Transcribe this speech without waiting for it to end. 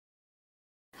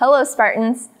Hello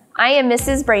Spartans, I am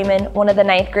Mrs. Braman, one of the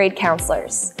 9th grade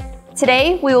counselors.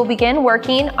 Today we will begin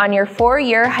working on your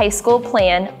 4-year high school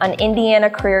plan on Indiana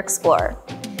Career Explorer.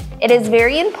 It is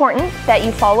very important that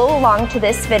you follow along to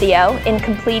this video in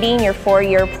completing your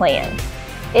 4-year plan.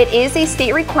 It is a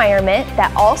state requirement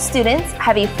that all students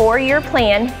have a 4-year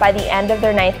plan by the end of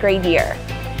their 9th grade year.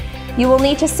 You will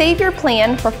need to save your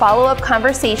plan for follow-up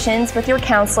conversations with your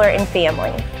counselor and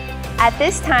family. At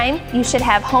this time, you should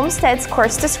have Homestead's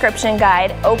course description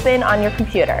guide open on your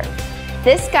computer.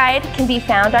 This guide can be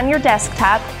found on your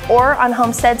desktop or on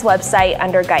Homestead's website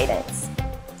under Guidance.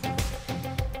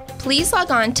 Please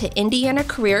log on to Indiana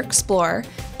Career Explorer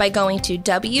by going to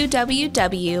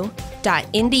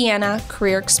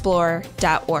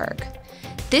www.indianacareerexplorer.org.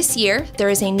 This year, there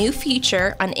is a new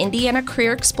feature on Indiana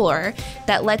Career Explorer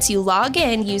that lets you log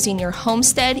in using your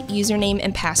Homestead username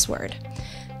and password.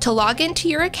 To log into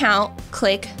your account,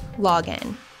 click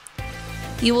Login.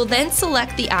 You will then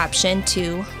select the option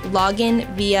to Login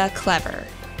via Clever.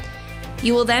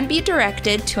 You will then be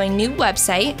directed to a new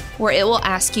website where it will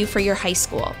ask you for your high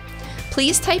school.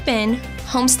 Please type in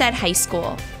Homestead High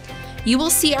School. You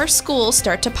will see our schools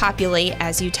start to populate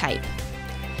as you type.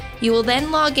 You will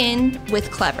then log in with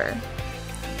Clever,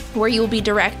 where you will be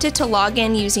directed to log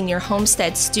in using your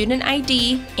Homestead student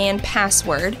ID and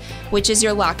password, which is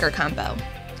your locker combo.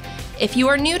 If you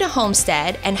are new to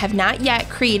Homestead and have not yet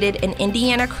created an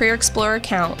Indiana Career Explorer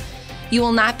account, you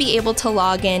will not be able to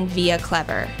log in via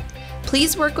Clever.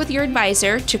 Please work with your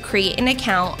advisor to create an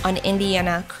account on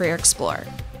Indiana Career Explorer.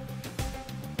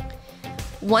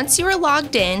 Once you are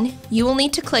logged in, you will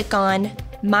need to click on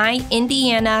My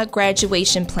Indiana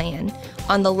Graduation Plan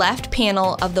on the left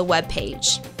panel of the web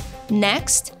page.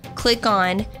 Next, click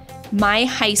on My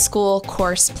High School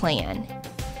Course Plan.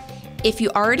 If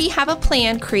you already have a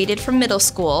plan created for middle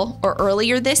school or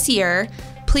earlier this year,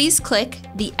 please click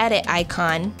the edit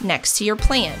icon next to your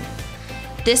plan.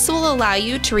 This will allow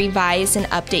you to revise and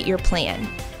update your plan.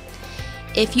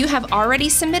 If you have already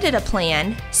submitted a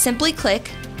plan, simply click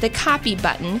the copy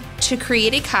button to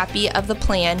create a copy of the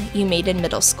plan you made in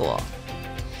middle school.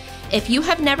 If you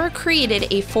have never created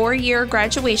a 4-year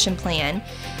graduation plan,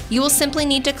 you will simply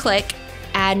need to click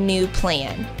Add New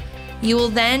Plan. You will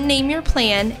then name your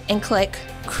plan and click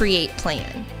Create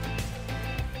Plan.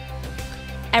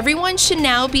 Everyone should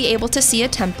now be able to see a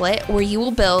template where you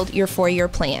will build your 4-year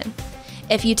plan.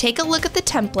 If you take a look at the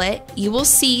template, you will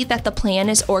see that the plan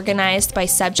is organized by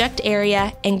subject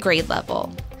area and grade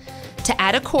level. To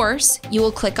add a course, you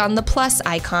will click on the plus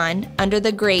icon under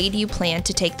the grade you plan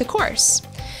to take the course.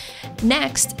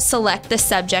 Next, select the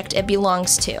subject it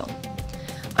belongs to.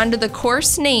 Under the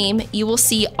course name, you will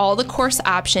see all the course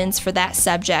options for that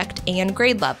subject and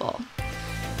grade level.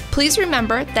 Please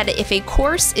remember that if a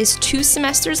course is 2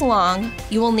 semesters long,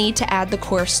 you will need to add the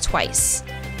course twice.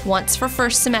 Once for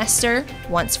first semester,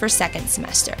 once for second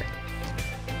semester.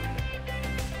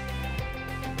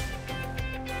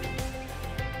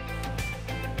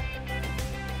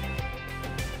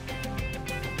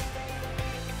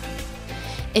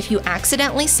 If you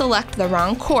accidentally select the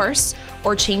wrong course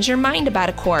or change your mind about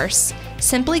a course,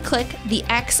 simply click the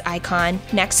X icon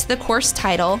next to the course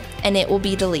title and it will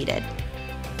be deleted.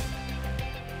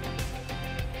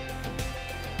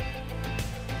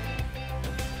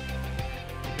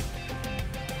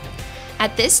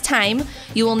 At this time,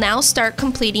 you will now start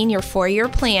completing your 4-year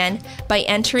plan by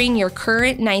entering your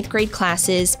current 9th grade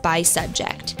classes by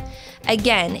subject.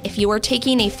 Again, if you are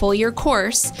taking a full year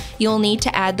course, you'll need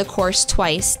to add the course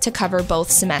twice to cover both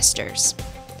semesters.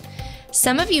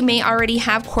 Some of you may already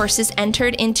have courses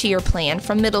entered into your plan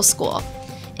from middle school.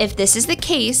 If this is the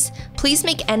case, please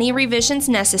make any revisions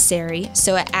necessary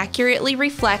so it accurately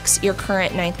reflects your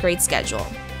current 9th grade schedule.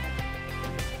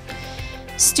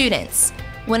 Students,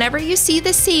 whenever you see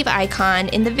the save icon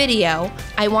in the video,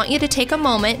 I want you to take a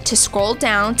moment to scroll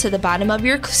down to the bottom of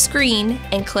your screen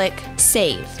and click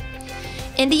Save.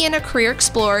 Indiana Career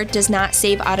Explorer does not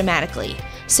save automatically,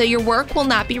 so your work will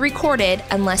not be recorded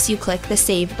unless you click the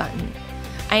Save button.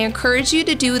 I encourage you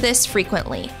to do this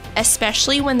frequently,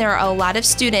 especially when there are a lot of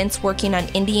students working on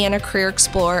Indiana Career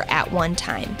Explorer at one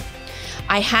time.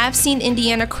 I have seen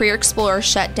Indiana Career Explorer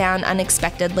shut down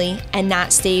unexpectedly and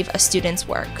not save a student's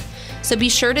work, so be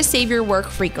sure to save your work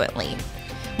frequently.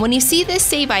 When you see this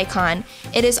save icon,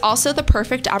 it is also the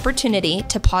perfect opportunity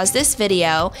to pause this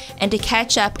video and to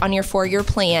catch up on your 4-year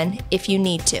plan if you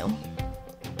need to.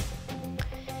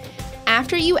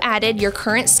 After you added your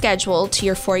current schedule to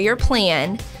your 4-year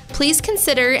plan, please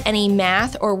consider any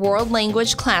math or world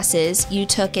language classes you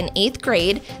took in 8th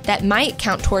grade that might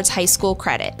count towards high school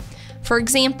credit. For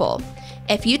example,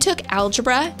 if you took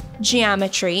algebra,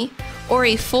 geometry, or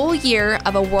a full year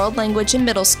of a world language in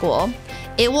middle school,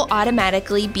 it will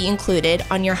automatically be included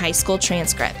on your high school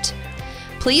transcript.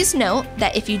 Please note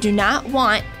that if you do not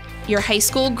want your high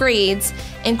school grades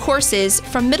and courses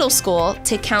from middle school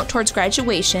to count towards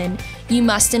graduation, you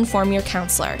must inform your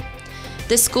counselor.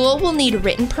 The school will need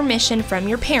written permission from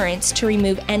your parents to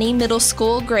remove any middle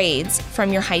school grades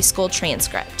from your high school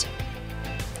transcript.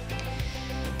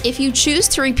 If you choose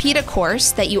to repeat a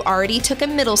course that you already took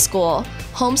in middle school,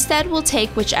 Homestead will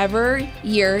take whichever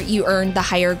year you earned the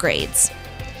higher grades.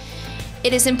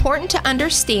 It is important to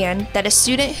understand that a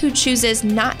student who chooses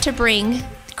not to bring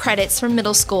credits from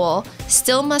middle school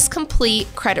still must complete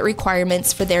credit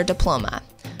requirements for their diploma.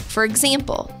 For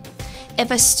example,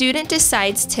 if a student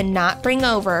decides to not bring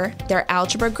over their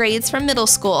algebra grades from middle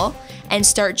school and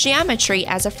start geometry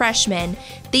as a freshman,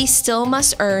 they still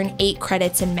must earn 8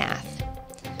 credits in math.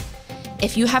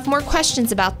 If you have more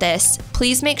questions about this,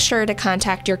 please make sure to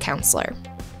contact your counselor.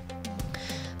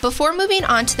 Before moving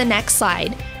on to the next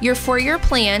slide, your 4-year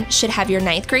plan should have your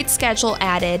 9th grade schedule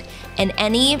added and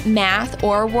any math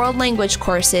or world language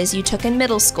courses you took in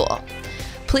middle school.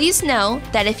 Please know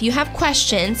that if you have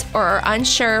questions or are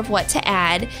unsure of what to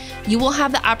add, you will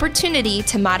have the opportunity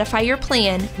to modify your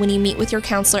plan when you meet with your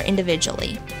counselor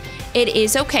individually. It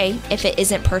is okay if it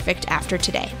isn't perfect after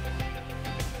today.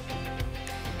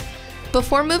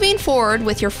 Before moving forward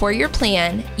with your 4-year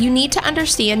plan, you need to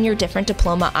understand your different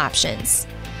diploma options.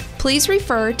 Please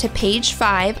refer to page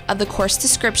 5 of the course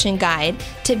description guide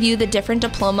to view the different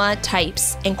diploma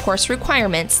types and course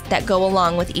requirements that go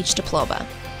along with each diploma.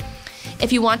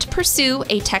 If you want to pursue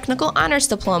a technical honors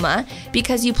diploma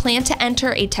because you plan to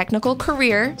enter a technical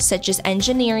career such as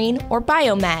engineering or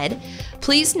biomed,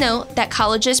 please note that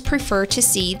colleges prefer to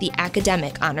see the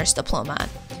academic honors diploma.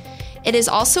 It is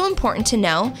also important to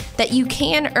know that you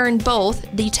can earn both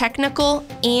the technical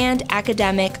and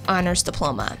academic honors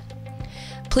diploma.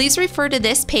 Please refer to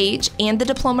this page and the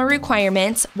diploma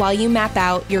requirements while you map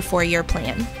out your 4-year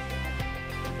plan.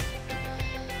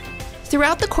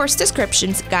 Throughout the course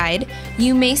descriptions guide,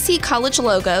 you may see college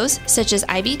logos such as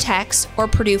Ivy Tech's or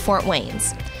Purdue-Fort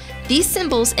Wayne's. These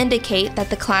symbols indicate that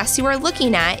the class you are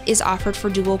looking at is offered for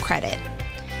dual credit.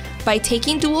 By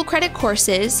taking dual credit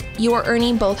courses, you are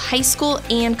earning both high school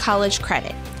and college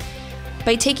credit.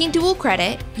 By taking dual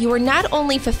credit, you are not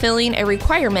only fulfilling a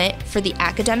requirement for the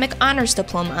academic honors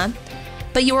diploma,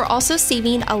 but you are also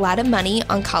saving a lot of money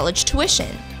on college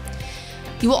tuition.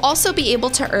 You will also be able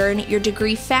to earn your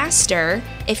degree faster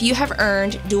if you have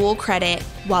earned dual credit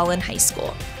while in high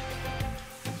school.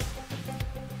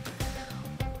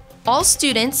 All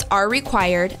students are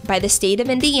required by the state of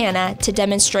Indiana to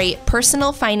demonstrate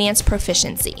personal finance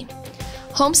proficiency.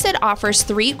 Homestead offers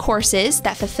 3 courses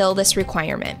that fulfill this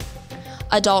requirement: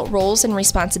 Adult Roles and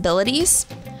Responsibilities,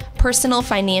 Personal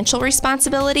Financial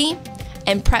Responsibility,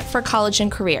 and Prep for College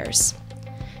and Careers.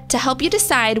 To help you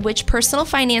decide which personal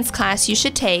finance class you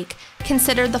should take,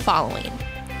 consider the following.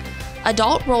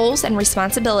 Adult Roles and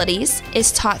Responsibilities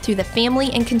is taught through the Family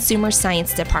and Consumer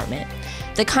Science Department.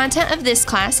 The content of this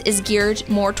class is geared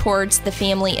more towards the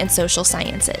family and social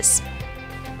sciences.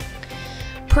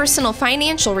 Personal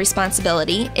Financial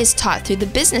Responsibility is taught through the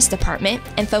Business Department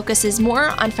and focuses more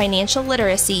on financial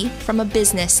literacy from a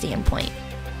business standpoint.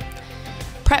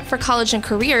 Prep for College and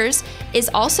Careers is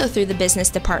also through the Business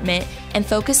Department and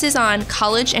focuses on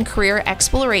college and career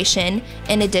exploration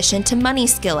in addition to money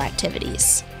skill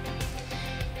activities.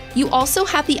 You also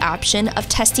have the option of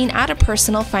testing out a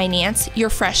personal finance your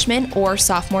freshman or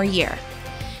sophomore year.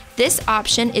 This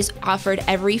option is offered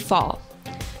every fall.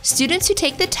 Students who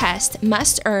take the test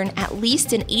must earn at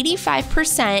least an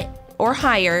 85% or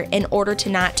higher in order to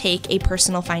not take a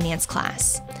personal finance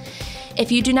class.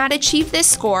 If you do not achieve this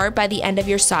score by the end of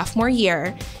your sophomore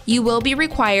year, you will be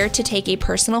required to take a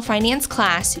personal finance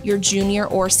class your junior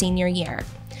or senior year.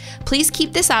 Please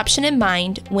keep this option in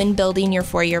mind when building your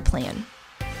 4-year plan.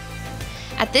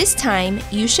 At this time,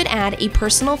 you should add a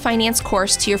personal finance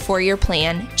course to your 4-year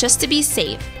plan just to be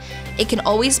safe. It can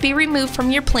always be removed from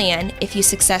your plan if you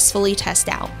successfully test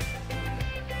out.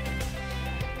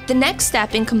 The next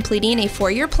step in completing a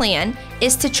 4-year plan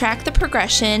is to track the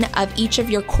progression of each of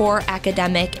your core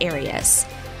academic areas.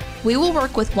 We will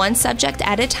work with one subject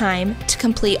at a time to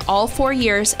complete all 4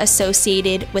 years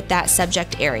associated with that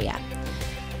subject area.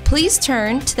 Please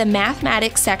turn to the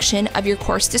mathematics section of your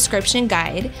course description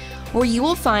guide, where you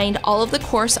will find all of the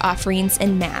course offerings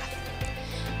in math.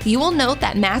 You will note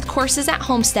that math courses at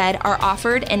Homestead are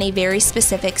offered in a very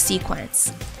specific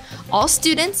sequence. All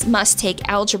students must take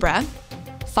algebra,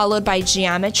 followed by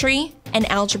geometry and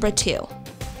algebra 2.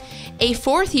 A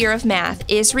fourth year of math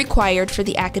is required for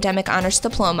the Academic Honors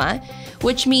Diploma,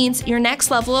 which means your next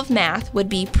level of math would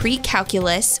be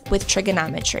pre-calculus with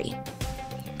trigonometry.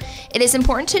 It is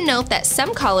important to note that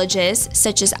some colleges,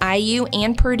 such as IU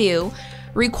and Purdue,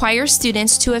 require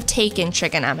students to have taken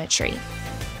trigonometry.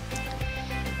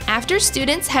 After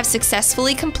students have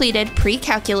successfully completed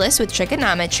pre-calculus with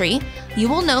trigonometry, you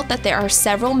will note that there are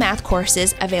several math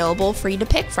courses available for you to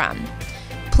pick from.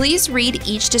 Please read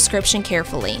each description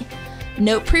carefully.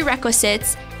 Note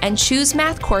prerequisites and choose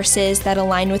math courses that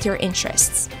align with your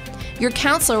interests. Your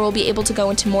counselor will be able to go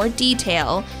into more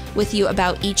detail with you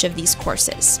about each of these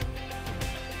courses.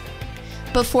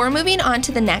 Before moving on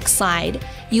to the next slide,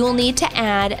 you will need to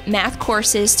add math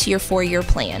courses to your 4-year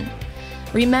plan.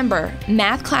 Remember,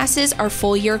 math classes are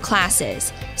full-year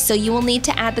classes, so you will need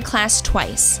to add the class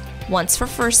twice, once for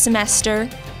first semester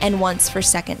and once for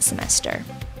second semester.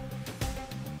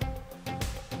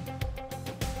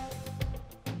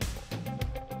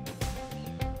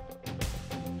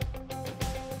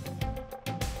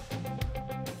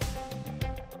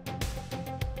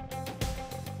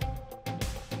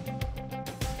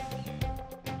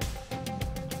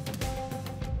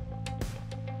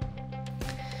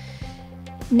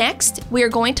 Next, we are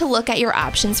going to look at your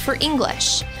options for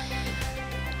English.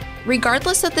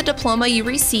 Regardless of the diploma you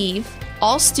receive,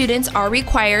 all students are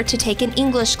required to take an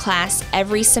English class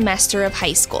every semester of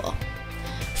high school.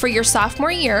 For your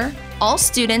sophomore year, all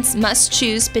students must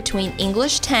choose between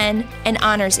English 10 and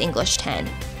Honors English 10.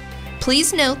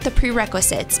 Please note the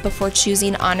prerequisites before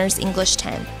choosing Honors English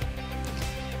 10.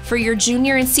 For your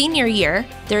junior and senior year,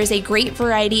 there is a great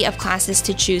variety of classes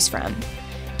to choose from.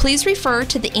 Please refer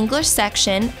to the English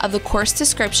section of the course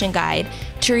description guide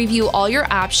to review all your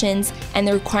options and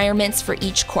the requirements for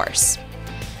each course.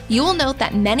 You will note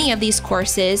that many of these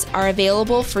courses are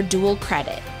available for dual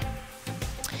credit.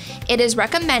 It is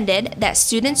recommended that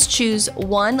students choose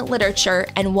one literature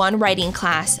and one writing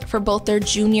class for both their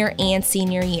junior and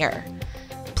senior year.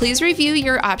 Please review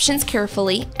your options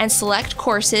carefully and select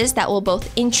courses that will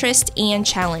both interest and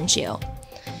challenge you.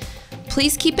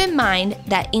 Please keep in mind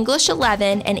that English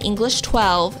 11 and English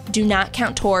 12 do not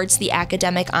count towards the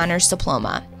Academic Honors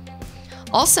Diploma.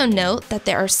 Also note that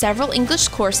there are several English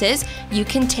courses you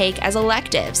can take as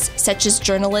electives, such as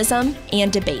journalism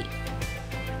and debate.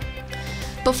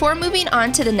 Before moving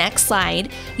on to the next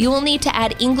slide, you will need to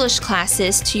add English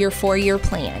classes to your 4-year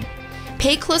plan.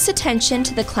 Pay close attention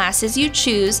to the classes you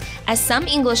choose, as some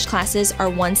English classes are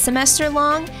 1 semester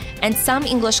long and some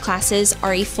English classes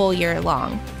are a full year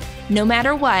long. No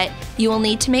matter what, you will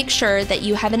need to make sure that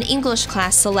you have an English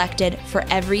class selected for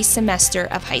every semester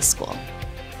of high school.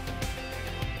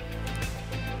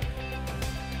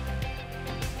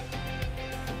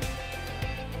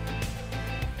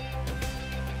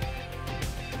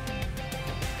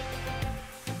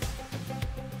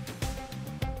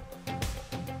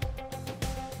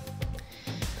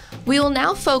 We will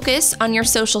now focus on your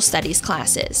social studies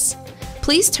classes.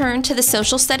 Please turn to the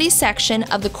social studies section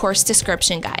of the course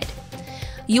description guide.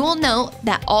 You will note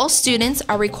that all students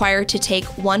are required to take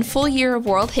 1 full year of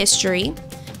world history,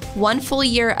 1 full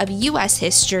year of U.S.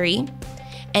 history,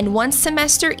 and 1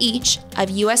 semester each of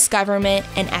U.S. government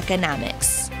and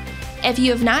economics. If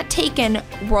you have not taken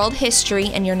world history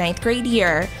in your 9th grade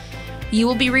year, you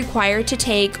will be required to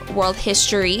take world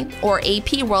history or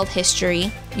AP world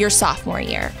history your sophomore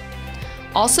year.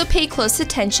 Also pay close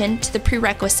attention to the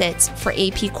prerequisites for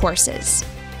AP courses.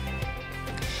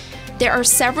 There are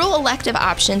several elective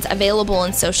options available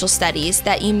in social studies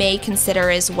that you may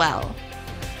consider as well.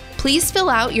 Please fill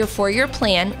out your 4-year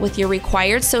plan with your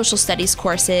required social studies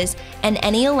courses and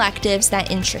any electives that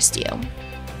interest you.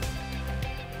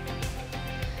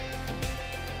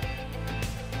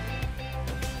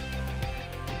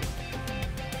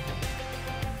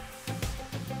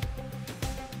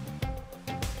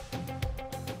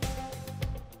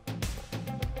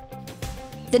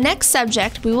 The next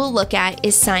subject we will look at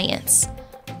is science.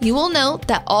 You will note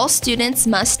that all students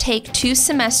must take 2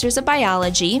 semesters of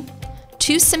biology,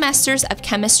 2 semesters of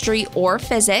chemistry or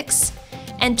physics,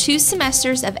 and 2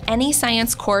 semesters of any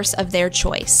science course of their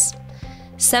choice.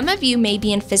 Some of you may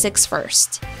be in physics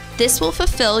first. This will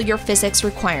fulfill your physics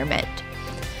requirement.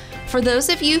 For those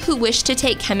of you who wish to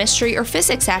take chemistry or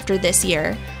physics after this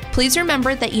year, please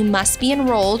remember that you must be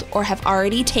enrolled or have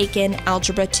already taken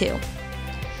Algebra 2.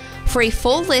 For a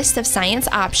full list of science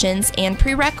options and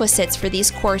prerequisites for these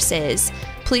courses,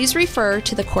 please refer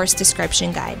to the course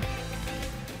description guide.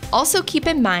 Also keep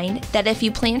in mind that if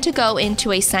you plan to go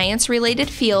into a science-related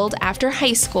field after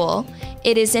high school,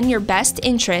 it is in your best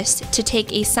interest to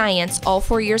take a science all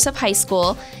 4 years of high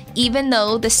school, even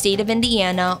though the state of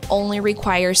Indiana only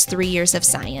requires 3 years of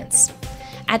science.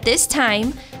 At this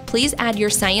time, please add your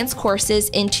science courses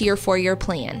into your 4-year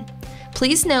plan.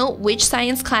 Please note which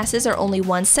science classes are only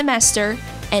 1 semester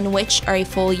and which are a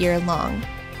full year long.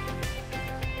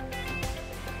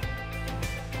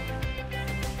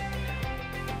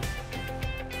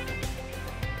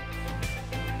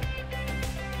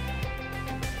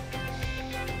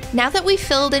 Now that we've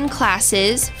filled in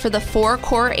classes for the 4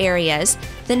 core areas,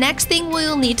 the next thing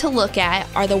we'll need to look at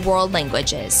are the world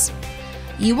languages.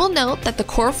 You will note that the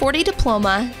Core 40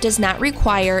 diploma does not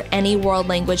require any world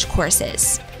language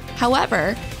courses.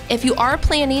 However, if you are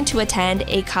planning to attend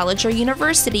a college or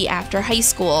university after high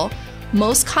school,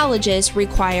 most colleges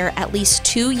require at least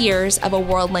 2 years of a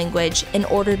world language in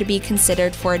order to be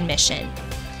considered for admission.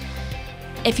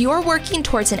 If you are working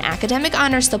towards an academic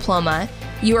honors diploma,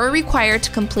 you are required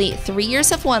to complete 3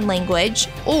 years of one language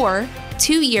or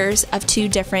 2 years of 2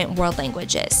 different world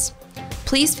languages.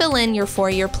 Please fill in your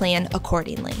 4-year plan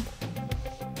accordingly.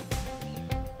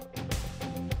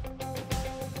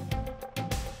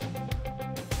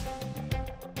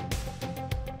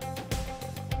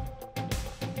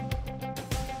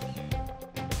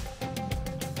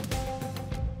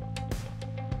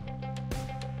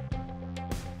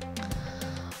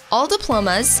 All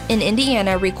diplomas in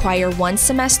Indiana require 1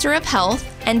 semester of health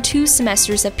and 2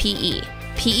 semesters of PE,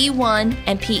 PE1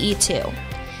 and PE2.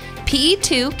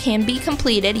 PE2 can be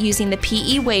completed using the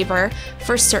PE waiver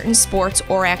for certain sports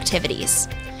or activities.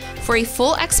 For a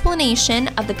full explanation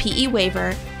of the PE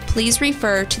waiver, please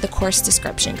refer to the course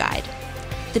description guide.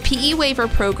 The PE waiver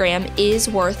program is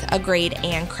worth a grade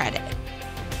and credit.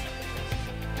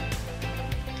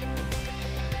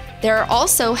 There are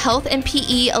also health and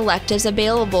PE electives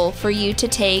available for you to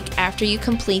take after you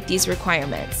complete these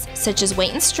requirements, such as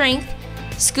weight and strength,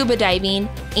 scuba diving,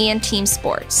 and team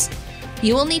sports.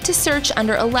 You will need to search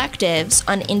under electives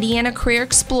on Indiana Career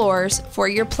Explorer's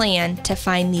 4-year plan to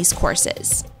find these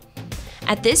courses.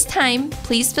 At this time,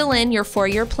 please fill in your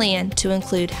 4-year plan to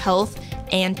include health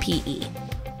and PE.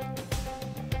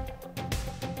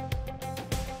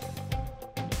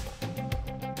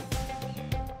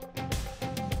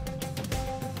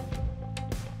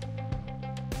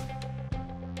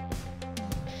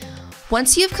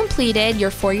 Once you've completed your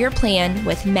 4-year plan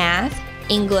with math,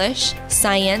 English,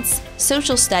 science,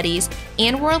 social studies,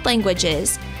 and world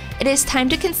languages, it is time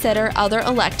to consider other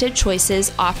elective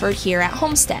choices offered here at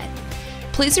Homestead.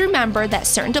 Please remember that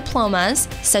certain diplomas,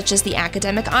 such as the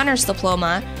Academic Honors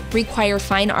Diploma, require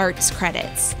fine arts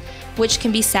credits, which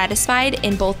can be satisfied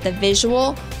in both the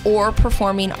Visual or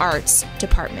Performing Arts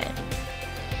department.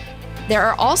 There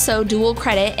are also dual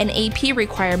credit and AP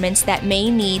requirements that may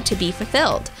need to be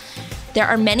fulfilled. There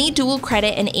are many dual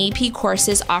credit and AP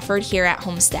courses offered here at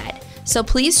Homestead, so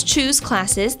please choose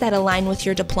classes that align with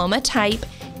your diploma type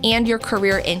and your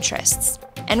career interests.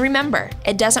 And remember,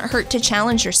 it doesn't hurt to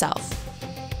challenge yourself.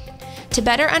 To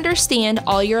better understand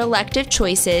all your elective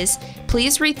choices,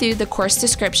 please read through the course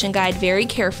description guide very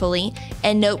carefully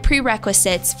and note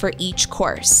prerequisites for each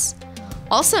course.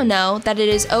 Also know that it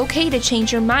is okay to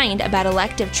change your mind about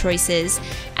elective choices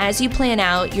as you plan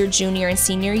out your junior and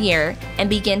senior year and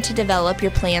begin to develop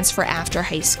your plans for after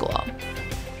high school.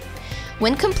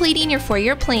 When completing your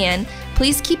 4-year plan,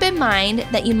 please keep in mind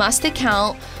that you must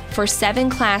account for 7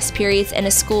 class periods in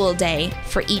a school day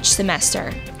for each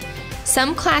semester.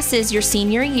 Some classes your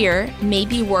senior year may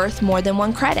be worth more than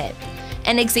 1 credit.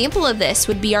 An example of this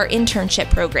would be our internship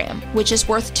program, which is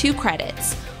worth 2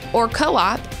 credits, or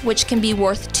co-op, which can be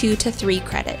worth 2 to 3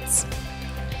 credits.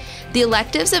 The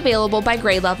electives available by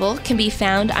grade level can be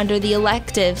found under the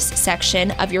electives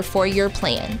section of your 4-year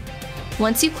plan.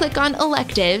 Once you click on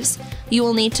electives, you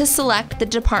will need to select the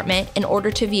department in order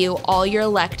to view all your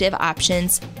elective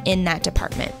options in that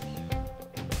department.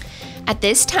 At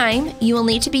this time, you will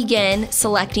need to begin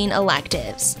selecting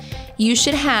electives. You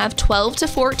should have 12 to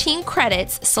 14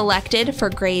 credits selected for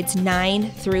grades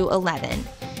 9 through 11.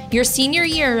 Your senior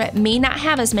year may not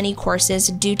have as many courses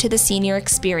due to the senior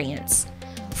experience.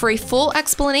 For a full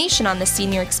explanation on the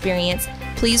senior experience,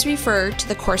 please refer to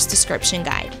the course description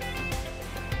guide.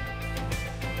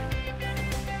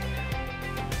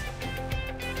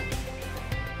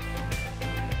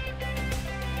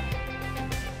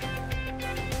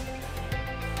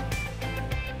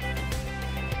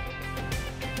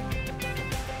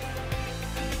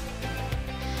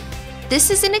 This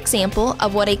is an example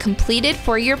of what a completed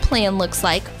 4-year plan looks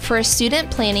like for a student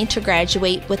planning to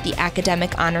graduate with the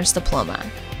Academic Honors Diploma.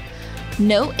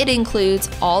 Note it includes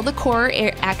all the core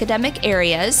academic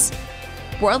areas,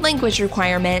 world language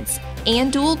requirements,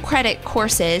 and dual credit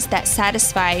courses that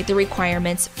satisfy the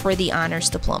requirements for the honors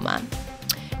diploma.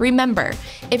 Remember,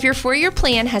 if your 4-year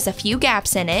plan has a few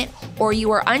gaps in it, or you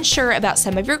are unsure about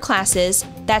some of your classes,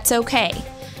 that's okay.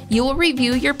 You will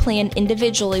review your plan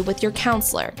individually with your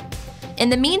counselor. In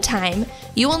the meantime,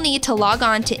 you will need to log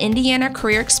on to Indiana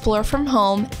Career Explorer from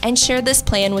home and share this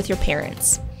plan with your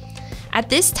parents. At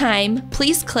this time,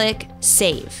 please click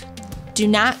Save. Do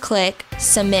not click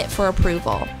Submit for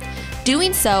approval.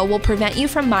 Doing so will prevent you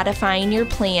from modifying your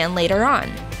plan later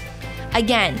on.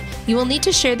 Again, you will need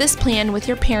to share this plan with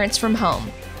your parents from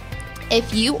home.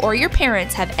 If you or your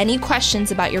parents have any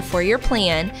questions about your 4-year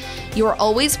plan, you are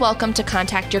always welcome to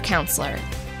contact your counselor.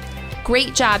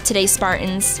 Great job today,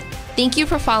 Spartans! Thank you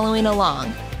for following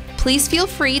along. Please feel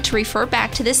free to refer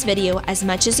back to this video as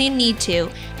much as you need to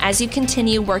as you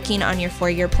continue working on your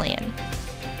 4-year plan.